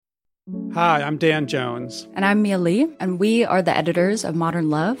Hi, I'm Dan Jones. And I'm Mia Lee, and we are the editors of Modern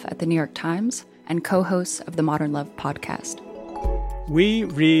Love at the New York Times and co-hosts of the Modern Love podcast. We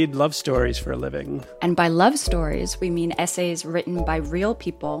read love stories for a living. And by love stories, we mean essays written by real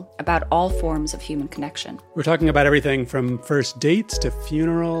people about all forms of human connection. We're talking about everything from first dates to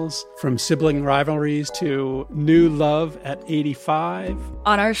funerals, from sibling rivalries to new love at 85.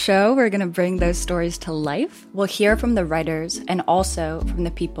 On our show, we're going to bring those stories to life. We'll hear from the writers and also from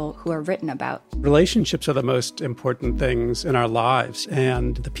the people who are written about. Relationships are the most important things in our lives,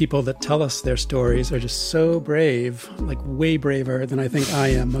 and the people that tell us their stories are just so brave, like way braver than I think I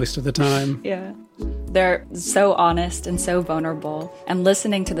am most of the time. Yeah. They're so honest and so vulnerable. And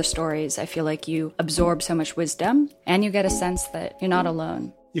listening to the stories, I feel like you absorb so much wisdom and you get a sense that you're not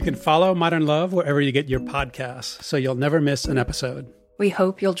alone. You can follow Modern Love wherever you get your podcasts, so you'll never miss an episode. We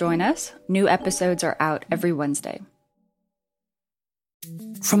hope you'll join us. New episodes are out every Wednesday.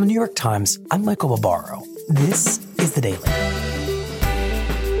 From the New York Times, I'm Michael Barbaro. This is The Daily.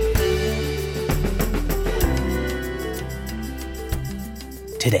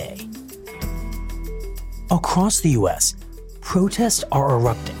 Today, across the U.S., protests are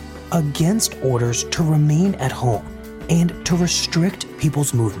erupting against orders to remain at home and to restrict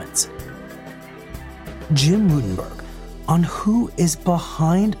people's movements. Jim Rutenberg on who is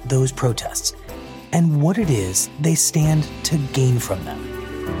behind those protests and what it is they stand to gain from them.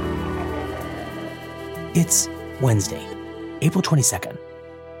 It's Wednesday, April 22nd.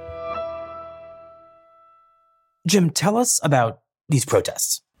 Jim, tell us about these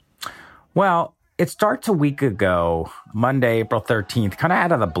protests. Well, it starts a week ago, Monday, April 13th, kind of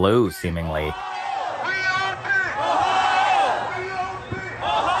out of the blue, seemingly.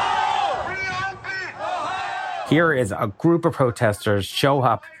 Here is a group of protesters show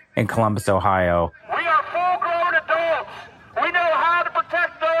up in Columbus, Ohio. We are full-grown adults. We know how to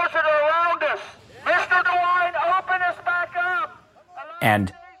protect those that are around us. Mr. DeWine, open us back up.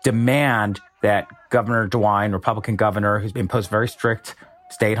 And demand that Governor DeWine, Republican governor, who's imposed very strict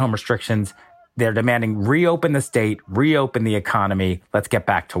stay-at-home restrictions, they're demanding reopen the state, reopen the economy, let's get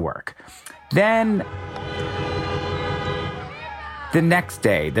back to work. Then the next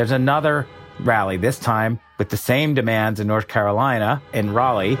day, there's another rally, this time with the same demands in North Carolina, in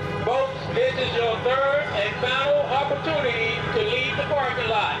Raleigh. Folks, this is your third and final opportunity to leave the parking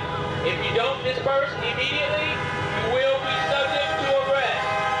lot. If you don't disperse immediately, you will be subject to arrest.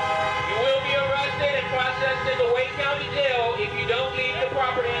 You will be arrested and processed in the Wake County Jail if you don't leave the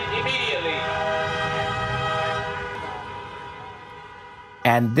property immediately.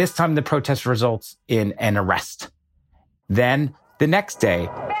 And this time the protest results in an arrest. Then the next day,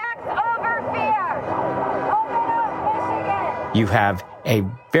 you have a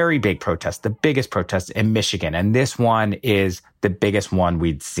very big protest, the biggest protest in Michigan. And this one is the biggest one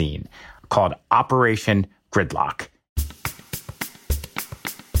we'd seen, called Operation Gridlock.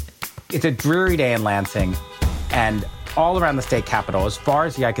 It's a dreary day in Lansing, and all around the state capitol, as far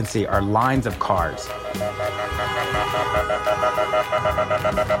as the eye can see, are lines of cars.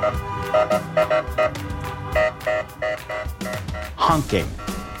 Honking.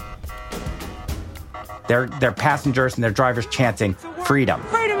 Their passengers and their drivers chanting, freedom.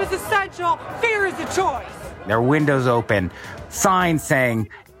 Freedom is essential. Fear is a choice. Their windows open, signs saying,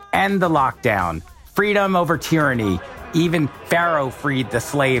 end the lockdown, freedom over tyranny. Even Pharaoh freed the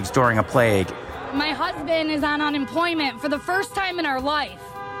slaves during a plague. My husband is on unemployment for the first time in our life.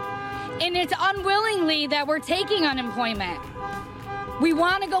 And it's unwillingly that we're taking unemployment. We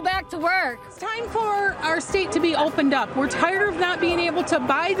want to go back to work. It's time for our state to be opened up. We're tired of not being able to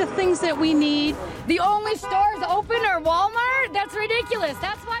buy the things that we need. The only stores open are Walmart? That's ridiculous.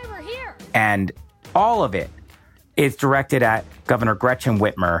 That's why we're here. And all of it is directed at Governor Gretchen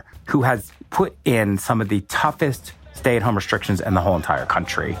Whitmer, who has put in some of the toughest stay-at-home restrictions in the whole entire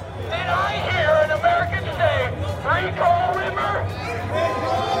country. And I hear an American state, recall River.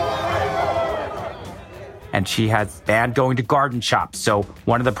 And she has banned going to garden shops. So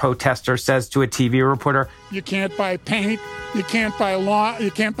one of the protesters says to a TV reporter, you can't buy paint, you can't buy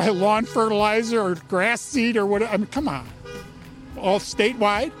lawn fertilizer or grass seed or whatever. I mean, come on. All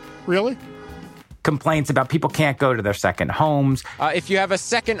statewide? Really? Complaints about people can't go to their second homes. If you have a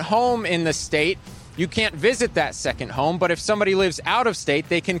second home in the state, you can't visit that second home, but if somebody lives out of state,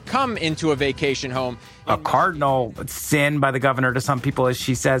 they can come into a vacation home. A cardinal sin by the governor to some people is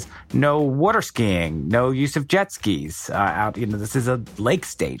she says no water skiing, no use of jet skis out. This is a lake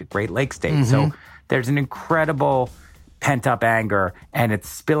state, a Great Lake state. Mm-hmm. So there's an incredible pent-up anger, and it's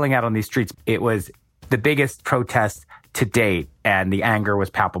spilling out on these streets. It was the biggest protest to date, and the anger was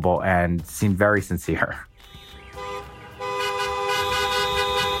palpable and seemed very sincere.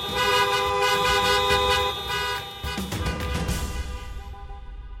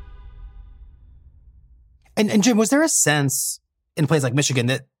 And Jim, was there a sense in places like Michigan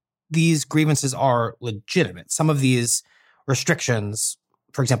that these grievances are legitimate? Some of these restrictions,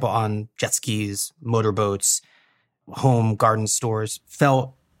 for example, on jet skis, motorboats, home garden stores,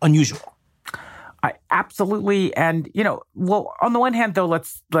 felt unusual. Absolutely. And, well, on the one hand, though,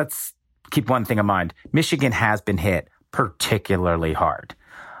 let's keep one thing in mind. Michigan has been hit particularly hard.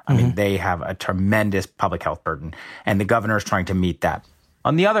 I mean, they have a tremendous public health burden, and the governor is trying to meet that.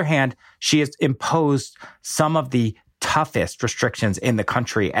 On the other hand, she has imposed some of the toughest restrictions in the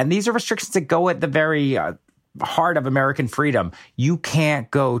country. And these are restrictions that go at the very heart of American freedom. You can't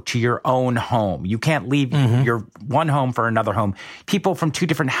go to your own home. You can't leave your one home for another home. People from two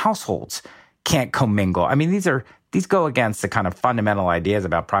different households can't commingle. I mean, these go against the kind of fundamental ideas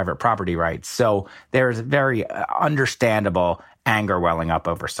about private property rights. So there's very understandable anger welling up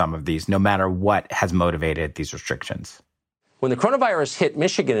over some of these, no matter what has motivated these restrictions. When the coronavirus hit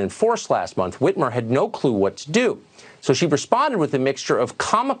Michigan in force last month, Whitmer had no clue what to do. So she responded with a mixture of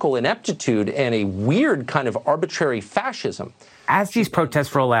comical ineptitude and a weird kind of arbitrary fascism. As these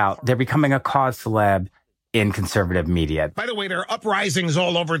protests roll out, they're becoming a cause celeb in conservative media. By the way, there are uprisings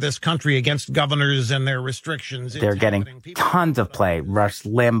all over this country against governors and their restrictions. They're getting tons of play. Rush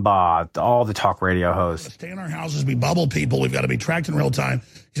Limbaugh, all the talk radio hosts. Stay in our houses, we bubble people. We've got to be tracked in real time.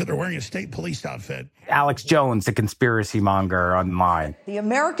 Except they're wearing a state police outfit. Alex Jones, the conspiracy monger online. The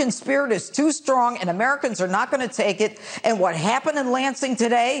American spirit is too strong, and Americans are not going to take it. And what happened in Lansing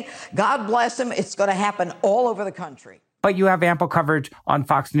today, God bless them, it's going to happen all over the country. But you have ample coverage on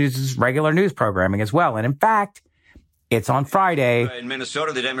Fox News' regular news programming as well. And in fact, it's on Friday. In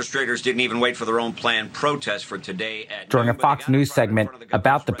Minnesota, the demonstrators didn't even wait for their own planned protest for today. During a Fox News segment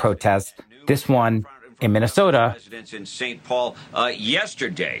about the protests, this one in Minnesota, in St. Paul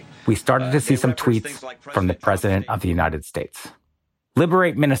yesterday, we started to see some tweets from the President of the United States.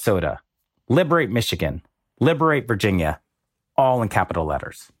 Liberate Minnesota. Liberate Michigan. Liberate Virginia. All in capital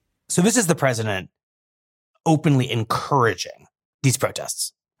letters. So this is the president openly encouraging these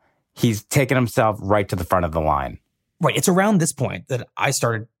protests. He's taken himself right to the front of the line. Right. It's around this point that I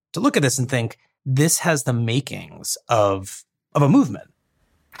started to look at this and think this has the makings of a movement.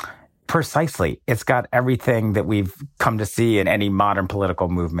 Precisely. It's got everything that we've come to see in any modern political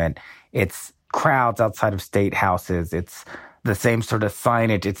movement. It's crowds outside of state houses. It's the same sort of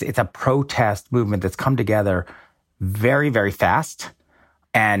signage. It's a protest movement that's come together very, very fast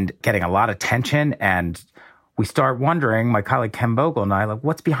and getting a lot of tension. And we start wondering, my colleague Ken Vogel and I, like,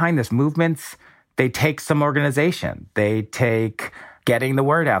 what's behind this movements? They take some organization. They take getting the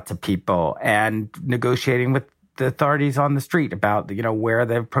word out to people and negotiating with the authorities on the street about, where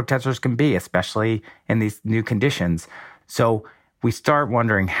the protesters can be, especially in these new conditions. So we start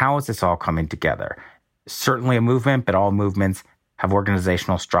wondering, how is this all coming together? Certainly a movement, but all movements have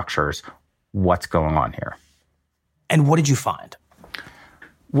organizational structures. What's going on here? And what did you find?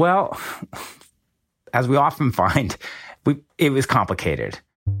 Well, as we often find, it was complicated.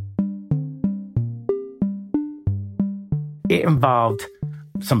 It involved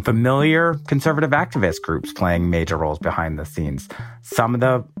some familiar conservative activist groups playing major roles behind the scenes. Some of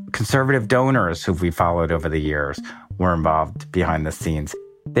the conservative donors who we followed over the years were involved behind the scenes.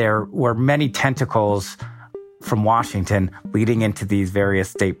 There were many tentacles from Washington leading into these various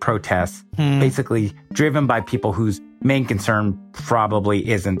state protests, basically driven by people whose main concern probably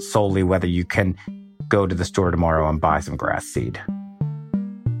isn't solely whether you can go to the store tomorrow and buy some grass seed.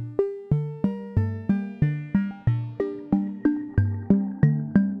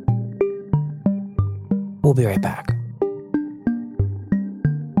 We'll be right back.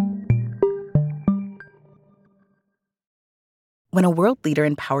 When a world leader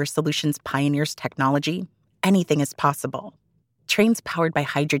in power solutions pioneers technology, anything is possible. Trains powered by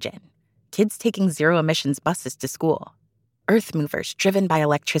hydrogen, kids taking zero-emissions buses to school, earth movers driven by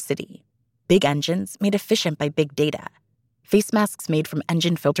electricity, big engines made efficient by big data, face masks made from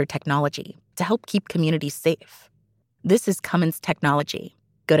engine filter technology to help keep communities safe. This is Cummins technology.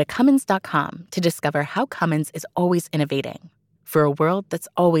 Go to Cummins.com to discover how Cummins is always innovating for a world that's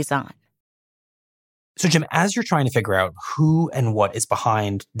always on. So, Jim, as you're trying to figure out who and what is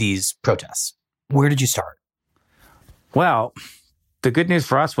behind these protests, where did you start? Well, the good news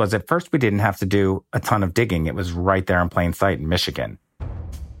for us was at first we didn't have to do a ton of digging. It was right there in plain sight in Michigan.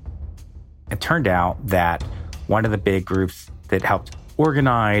 It turned out that one of the big groups that helped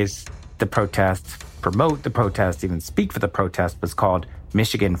organize the protests, promote the protests, even speak for the protest was called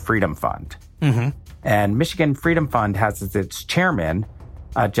Michigan Freedom Fund. And Michigan Freedom Fund has as its chairman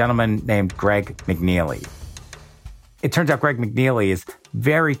a gentleman named Greg McNeely. It turns out Greg McNeely is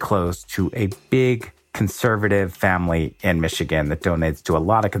very close to a big conservative family in Michigan that donates to a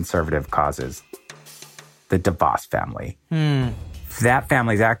lot of conservative causes. the DeVos family. That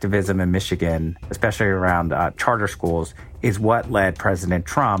family's activism in Michigan, especially around charter schools, is what led President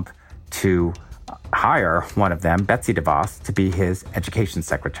Trump to hire one of them, Betsy DeVos, to be his education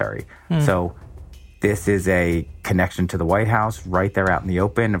secretary. So this is a connection to the White House right there out in the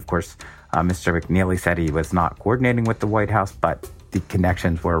open. Of course, Mr. McNeely said he was not coordinating with the White House, but the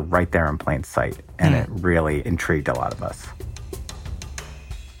connections were right there in plain sight. And it really intrigued a lot of us.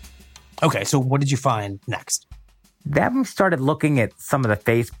 Okay, so what did you find next? Then we started looking at some of the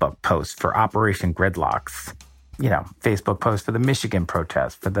Facebook posts for Operation Gridlocks. You know, Facebook posts for the Michigan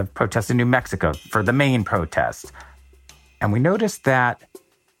protest, for the protest in New Mexico, for the Maine protest. And we noticed that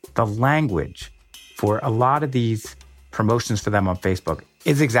the language for a lot of these promotions for them on Facebook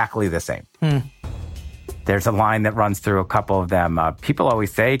is exactly the same. There's a line that runs through a couple of them. People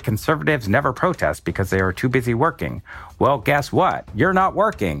always say conservatives never protest because they are too busy working. Well, guess what? You're not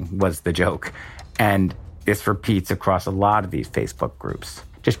working, was the joke. And this repeats across a lot of these Facebook groups.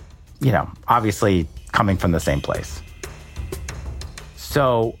 Just, you know, obviously coming from the same place.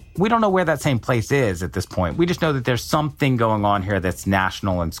 So we don't know where that same place is at this point. We just know that there's something going on here that's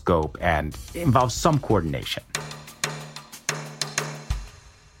national in scope and involves some coordination.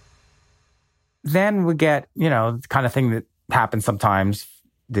 Then we get, you know, the kind of thing that happens sometimes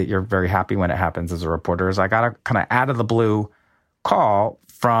that you're very happy when it happens as a reporter is I got a kind of out of the blue call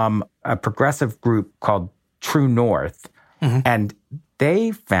from a progressive group called True North. And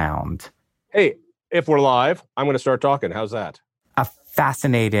they found... Hey, if we're live, I'm going to start talking. How's that? A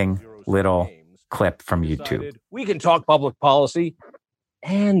fascinating little clip from YouTube. We can talk public policy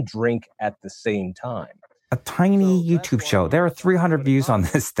and drink at the same time. A tiny YouTube show. There are 300 views on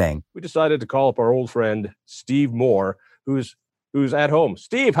this thing. We decided to call up our old friend, Steve Moore, who's at home.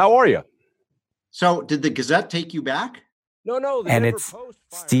 Steve, how are you? So did the Gazette take you back? No. And it's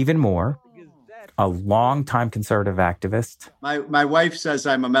Stephen Moore, a longtime conservative activist. My wife says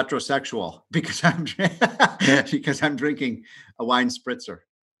I'm a metrosexual because I'm drinking a wine spritzer.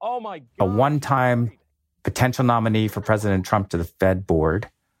 Oh my God. A one-time potential nominee for President Trump to the Fed board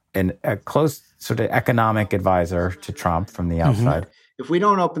and a close sort of economic advisor to Trump from the outside. If we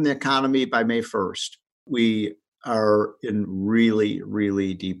don't open the economy by May 1st, we are in really,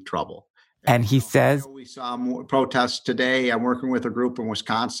 really deep trouble. And he says, we saw more protests today. I'm working with a group in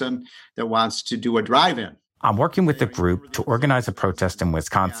Wisconsin that wants to do a drive-in. I'm working with a group to organize a protest in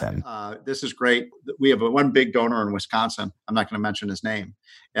Wisconsin. This is great. We have one big donor in Wisconsin. I'm not going to mention his name.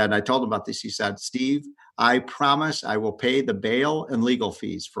 And I told him about this. He said, Steve, I promise I will pay the bail and legal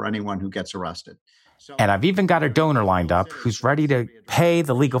fees for anyone who gets arrested. And I've even got a donor lined up who's ready to pay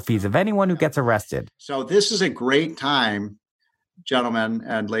the legal fees of anyone who gets arrested. So this is a great time, gentlemen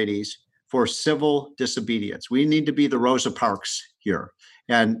and ladies, for civil disobedience. We need to be the Rosa Parks here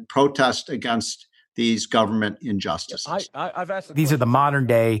and protest against these government injustices. I've asked These are the modern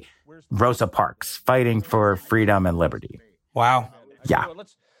day Rosa Parks fighting for freedom and liberty. Wow. Yeah.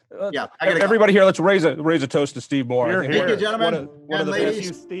 Everybody here, let's raise a toast to Steve Moore. Thank you, gentlemen and ladies. Thank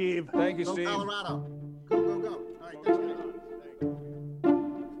you, Steve. Thank you, Steve. Go Colorado. Go. All right,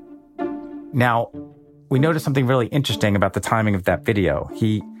 Now, we noticed something really interesting about the timing of that video.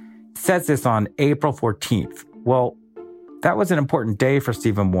 He says this on April 14th. Well, that was an important day for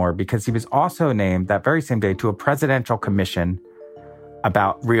Stephen Moore because he was also named that very same day to a presidential commission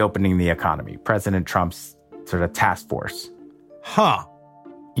about reopening the economy, President Trump's sort of task force.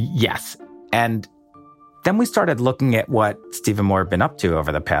 Yes. And then we started looking at what Stephen Moore had been up to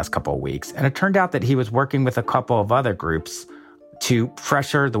over the past couple of weeks. And it turned out that he was working with a couple of other groups to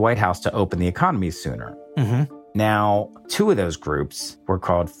pressure the White House to open the economy sooner. Now, two of those groups were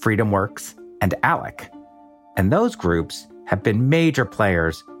called FreedomWorks and ALEC. And those groups have been major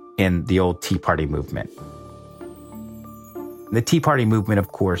players in the old Tea Party movement. The Tea Party movement,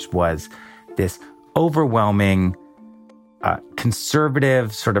 of course, was this overwhelming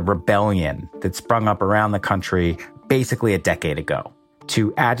conservative sort of rebellion that sprung up around the country basically a decade ago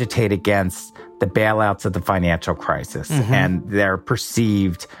to agitate against the bailouts of the financial crisis and their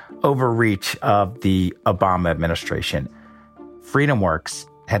perceived overreach of the Obama administration. FreedomWorks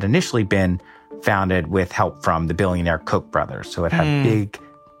had initially been founded with help from the billionaire Koch brothers, so it had big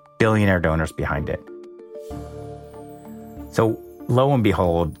billionaire donors behind it. So lo and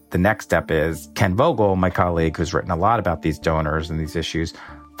behold, the next step is Ken Vogel, my colleague who's written a lot about these donors and these issues,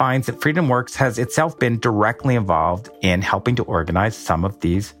 finds that FreedomWorks has itself been directly involved in helping to organize some of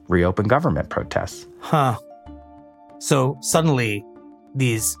these reopen government protests. So suddenly,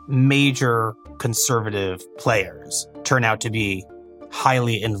 these major conservative players turn out to be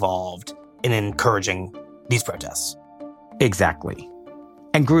highly involved in encouraging these protests. Exactly.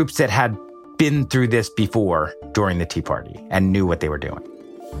 And groups that had been through this before during the Tea Party and knew what they were doing.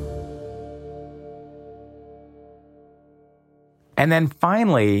 And then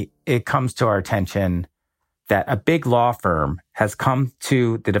finally, it comes to our attention that a big law firm has come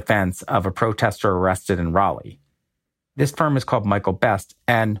to the defense of a protester arrested in Raleigh. This firm is called Michael Best,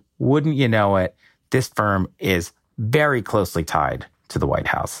 and wouldn't you know it, this firm is very closely tied to the White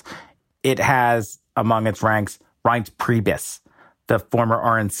House. It has among its ranks Reince Priebus, the former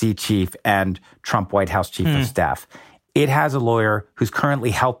RNC chief and Trump White House chief of staff. It has a lawyer who's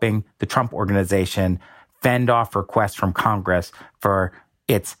currently helping the Trump organization fend off requests from Congress for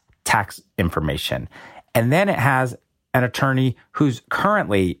its tax information. And then it has an attorney who's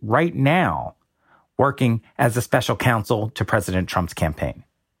currently, right now, working as a special counsel to President Trump's campaign.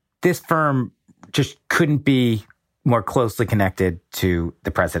 This firm just couldn't be more closely connected to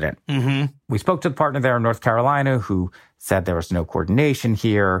the president. We spoke to the partner there in North Carolina who said there was no coordination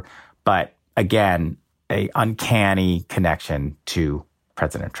here, but again, an uncanny connection to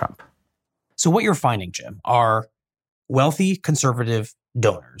President Trump. So what you're finding, Jim, are wealthy conservative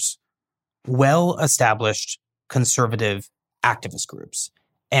donors, well-established conservative activist groups,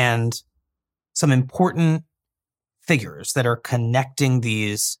 and some important figures that are connecting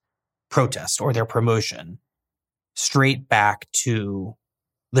these protests or their promotion straight back to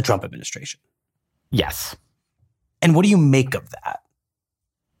the Trump administration. Yes. And what do you make of that?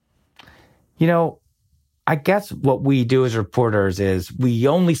 You know, I guess what we do as reporters is we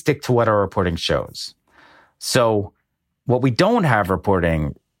only stick to what our reporting shows. So what we don't have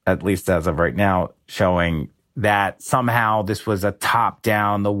reporting, at least as of right now, showing that somehow this was a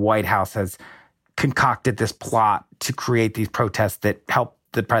top-down, the White House has concocted this plot to create these protests that help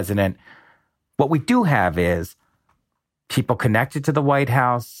the president. What we do have is people connected to the White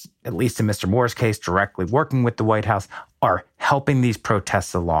House, at least in Mr. Moore's case, directly working with the White House, are helping these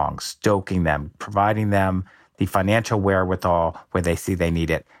protests along, stoking them, providing them the financial wherewithal where they see they need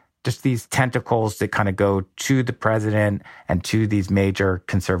it. Just these tentacles that kind of go to the president and to these major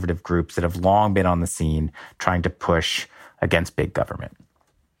conservative groups that have long been on the scene trying to push against big government.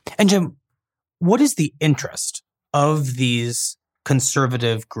 And Jim, what is the interest of these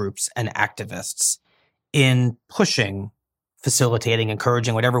conservative groups and activists in pushing, facilitating,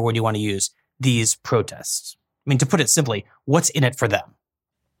 encouraging, whatever word you want to use, these protests? I mean, to put it simply, what's in it for them?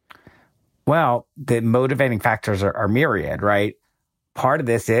 Well, the motivating factors are myriad, right? Part of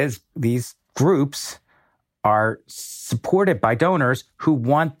this is these groups are supported by donors who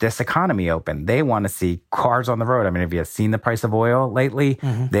want this economy open. They want to see cars on the road. I mean, have you seen the price of oil lately?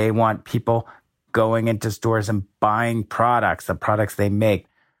 They want people going into stores and buying products, the products they make.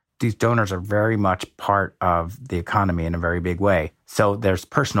 These donors are very much part of the economy in a very big way. So there's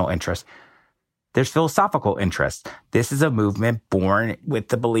personal interest. There's philosophical interest. This is a movement born with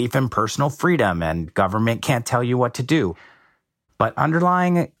the belief in personal freedom and government can't tell you what to do. But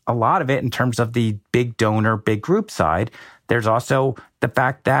underlying a lot of it in terms of the big donor, big group side, there's also the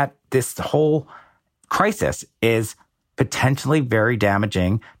fact that this whole crisis is potentially very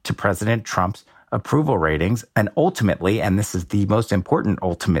damaging to President Trump's approval ratings. And ultimately, and this is the most important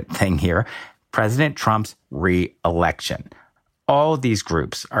ultimate thing here, President Trump's re-election. All of these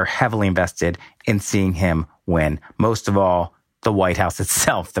groups are heavily invested in seeing him win. Most of all, the White House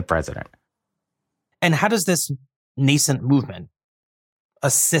itself, the president. And how does this nascent movement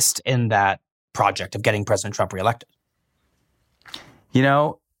assist in that project of getting President Trump reelected? You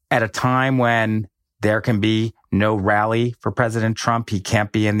know, at a time when there can be no rally for President Trump, he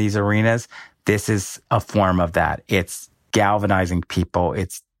can't be in these arenas, this is a form of that. It's galvanizing people.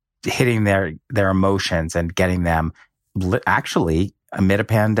 It's hitting their emotions and getting them actually, amid a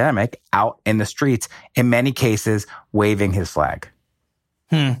pandemic, out in the streets, in many cases, waving his flag.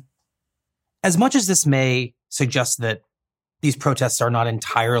 As much as this may suggest that these protests are not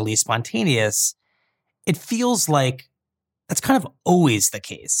entirely spontaneous, it feels like that's kind of always the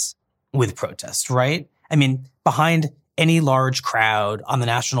case with protests, right? I mean, behind any large crowd on the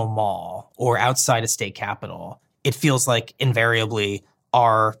National Mall or outside a state capitol, it feels like invariably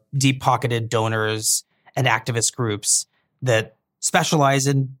are deep-pocketed donors and activist groups that specialize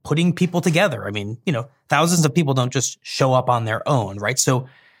in putting people together. I mean, you know, thousands of people don't just show up on their own, right? So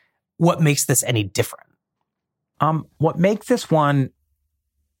what makes this any different? What makes this one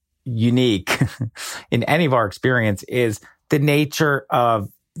unique in any of our experience is the nature of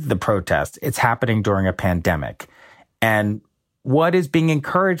the protest. It's happening during a pandemic. And what is being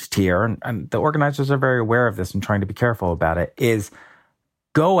encouraged here, and the organizers are very aware of this and trying to be careful about it, is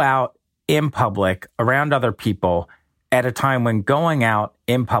go out in public around other people at a time when going out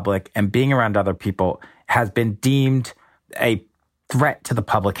in public and being around other people has been deemed a threat to the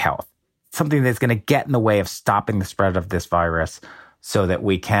public health. something that's going to get in the way of stopping the spread of this virus so that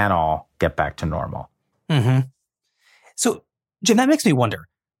we can all get back to normal. Mm-hmm. So, Jim, that makes me wonder,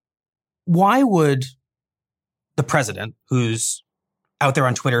 why would the president, who's out there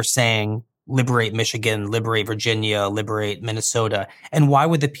on Twitter saying, liberate Michigan, liberate Virginia, liberate Minnesota, and why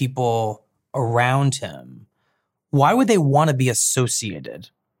would the people around him, why would they want to be associated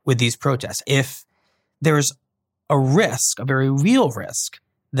with these protests if there's a risk, a very real risk,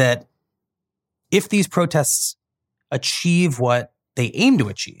 that if these protests achieve what they aim to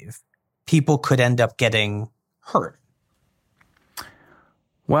achieve, people could end up getting hurt?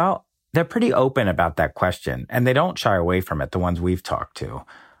 Well, they're pretty open about that question, and they don't shy away from it, the ones we've talked to.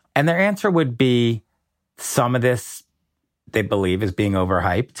 And their answer would be some of this they believe is being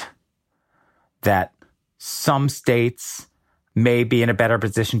overhyped, that some states may be in a better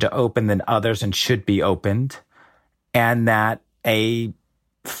position to open than others and should be opened, and that a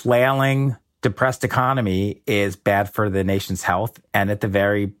flailing, depressed economy is bad for the nation's health. And at the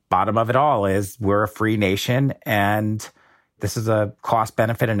very bottom of it all is we're a free nation, and this is a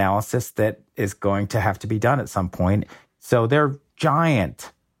cost-benefit analysis that is going to have to be done at some point. So there are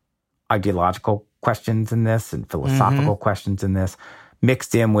giant ideological questions in this and philosophical questions in this,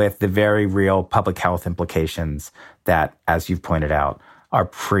 mixed in with the very real public health implications that, as you've pointed out, are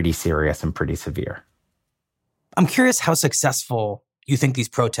pretty serious and pretty severe. I'm curious how successful you think these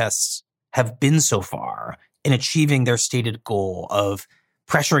protests have been so far in achieving their stated goal of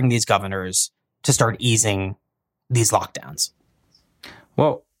pressuring these governors to start easing these lockdowns.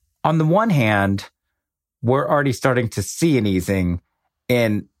 Well, on the one hand, we're already starting to see an easing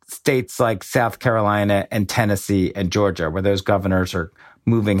in states like South Carolina and Tennessee and Georgia, where those governors are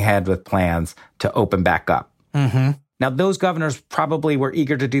moving ahead with plans to open back up. Mm-hmm. Now, those governors probably were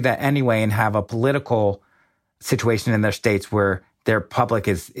eager to do that anyway and have a political situation in their states where their public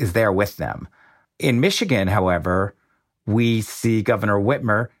is there with them. In Michigan, however, we see Governor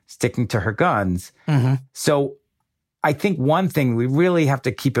Whitmer sticking to her guns. Mm-hmm. So I think one thing we really have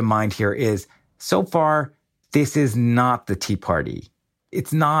to keep in mind here is, so far, this is not the Tea Party.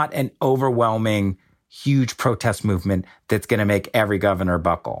 It's not an overwhelming, huge protest movement that's going to make every governor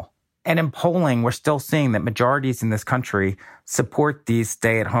buckle. And in polling, we're still seeing that majorities in this country support these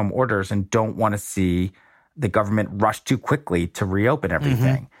stay-at-home orders and don't want to see the government rush too quickly to reopen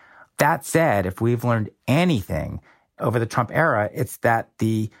everything. That said, if we've learned anything over the Trump era, it's that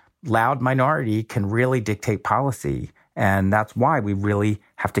the loud minority can really dictate policy. And that's why we really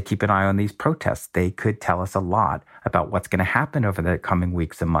have to keep an eye on these protests. They could tell us a lot about what's going to happen over the coming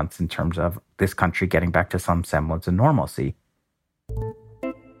weeks and months in terms of this country getting back to some semblance of normalcy.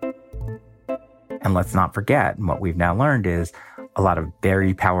 And let's not forget, and what we've now learned is a lot of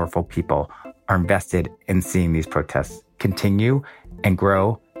very powerful people are invested in seeing these protests continue and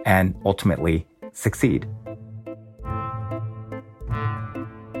grow and ultimately succeed.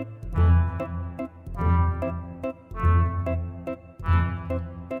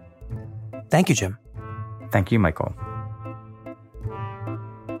 Thank you, Jim. Thank you, Michael.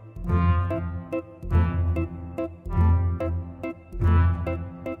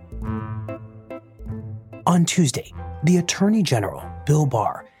 On Tuesday, the Attorney General, Bill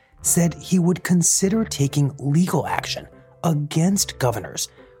Barr, said he would consider taking legal action against governors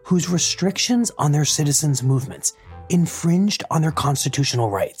whose restrictions on their citizens' movements infringed on their constitutional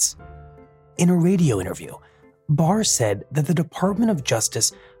rights. In a radio interview, Barr said that the Department of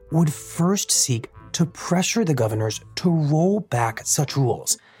Justice would first seek to pressure the governors to roll back such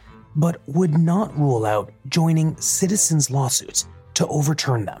rules, but would not rule out joining citizens' lawsuits to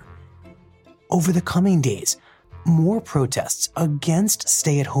overturn them. Over the coming days, more protests against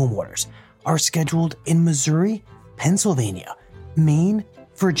stay-at-home orders are scheduled in Missouri, Pennsylvania, Maine,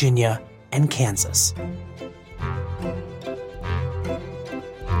 Virginia, and Kansas.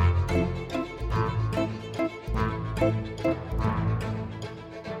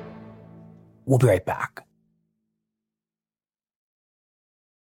 We'll be right back.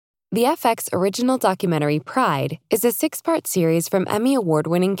 The FX original documentary Pride is a 6-part series from Emmy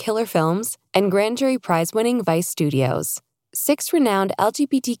Award-winning Killer Films and Grand Jury Prize-winning Vice Studios. 6 renowned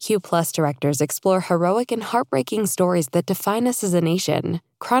LGBTQ+ directors explore heroic and heartbreaking stories that define us as a nation,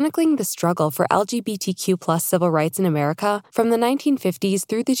 chronicling the struggle for LGBTQ+ civil rights in America from the 1950s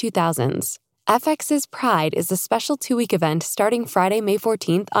through the 2000s. FX's Pride is a special 2-week event starting Friday, May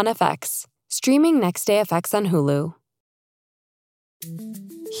 14th on FX. Streaming next day FX on Hulu.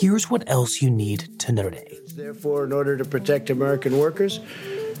 Here's what else you need to know today. Therefore, in order to protect American workers,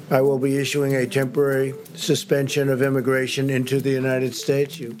 I will be issuing a temporary suspension of immigration into the United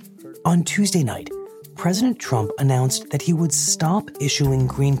States. On Tuesday night, President Trump announced that he would stop issuing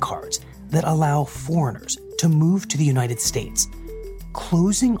green cards that allow foreigners to move to the United States,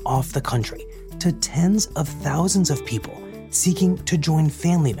 closing off the country to tens of thousands of people seeking to join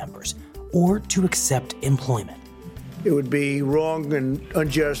family members or to accept employment. It would be wrong and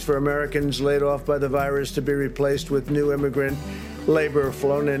unjust for Americans laid off by the virus to be replaced with new immigrant labor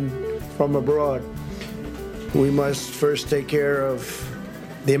flown in from abroad. We must first take care of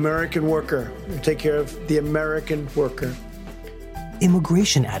the American worker, take care of the American worker.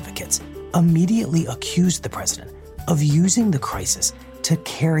 Immigration advocates immediately accused the president of using the crisis to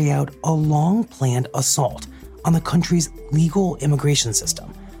carry out a long-planned assault on the country's legal immigration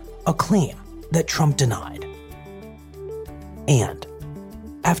system, a claim that Trump denied. And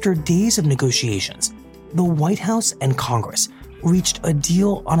after days of negotiations, the White House and Congress reached a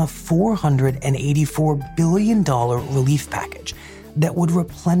deal on a $484 billion relief package that would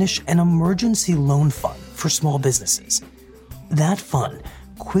replenish an emergency loan fund for small businesses. That fund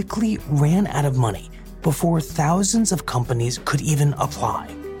quickly ran out of money before thousands of companies could even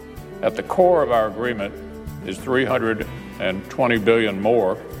apply. At the core of our agreement is $320 billion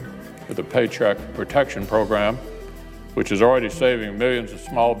more for the Paycheck Protection Program, which is already saving millions of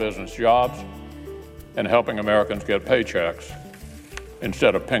small business jobs and helping Americans get paychecks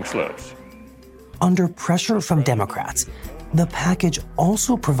instead of pink slips. Under pressure from Democrats, the package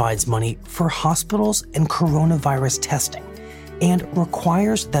also provides money for hospitals and coronavirus testing and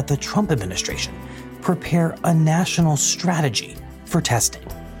requires that the Trump administration prepare a national strategy for testing.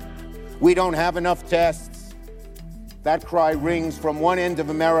 We don't have enough tests. That cry rings from one end of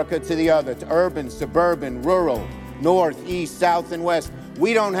America to the other, to urban, suburban, rural, north, east, south, and west.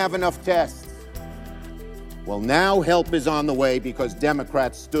 We don't have enough tests. Well, now help is on the way because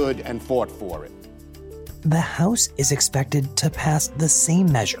Democrats stood and fought for it. The House is expected to pass the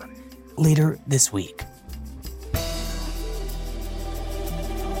same measure later this week.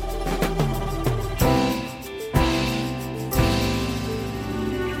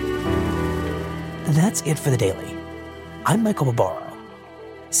 That's it for the Daily. I'm Michael Barbaro.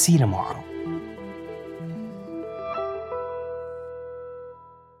 See you tomorrow.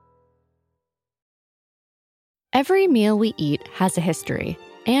 Every meal we eat has a history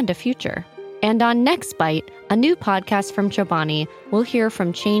and a future. And on Next Bite, a new podcast from Chobani, we'll hear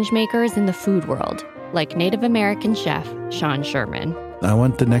from changemakers in the food world, like Native American chef Sean Sherman. I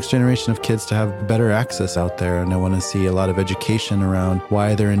want the next generation of kids to have better access out there, and I want to see a lot of education around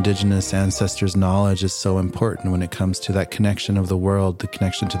why their indigenous ancestors' knowledge is so important when it comes to that connection of the world, the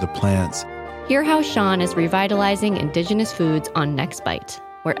connection to the plants. Hear how Sean is revitalizing indigenous foods on Next Bite,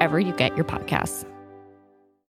 wherever you get your podcasts.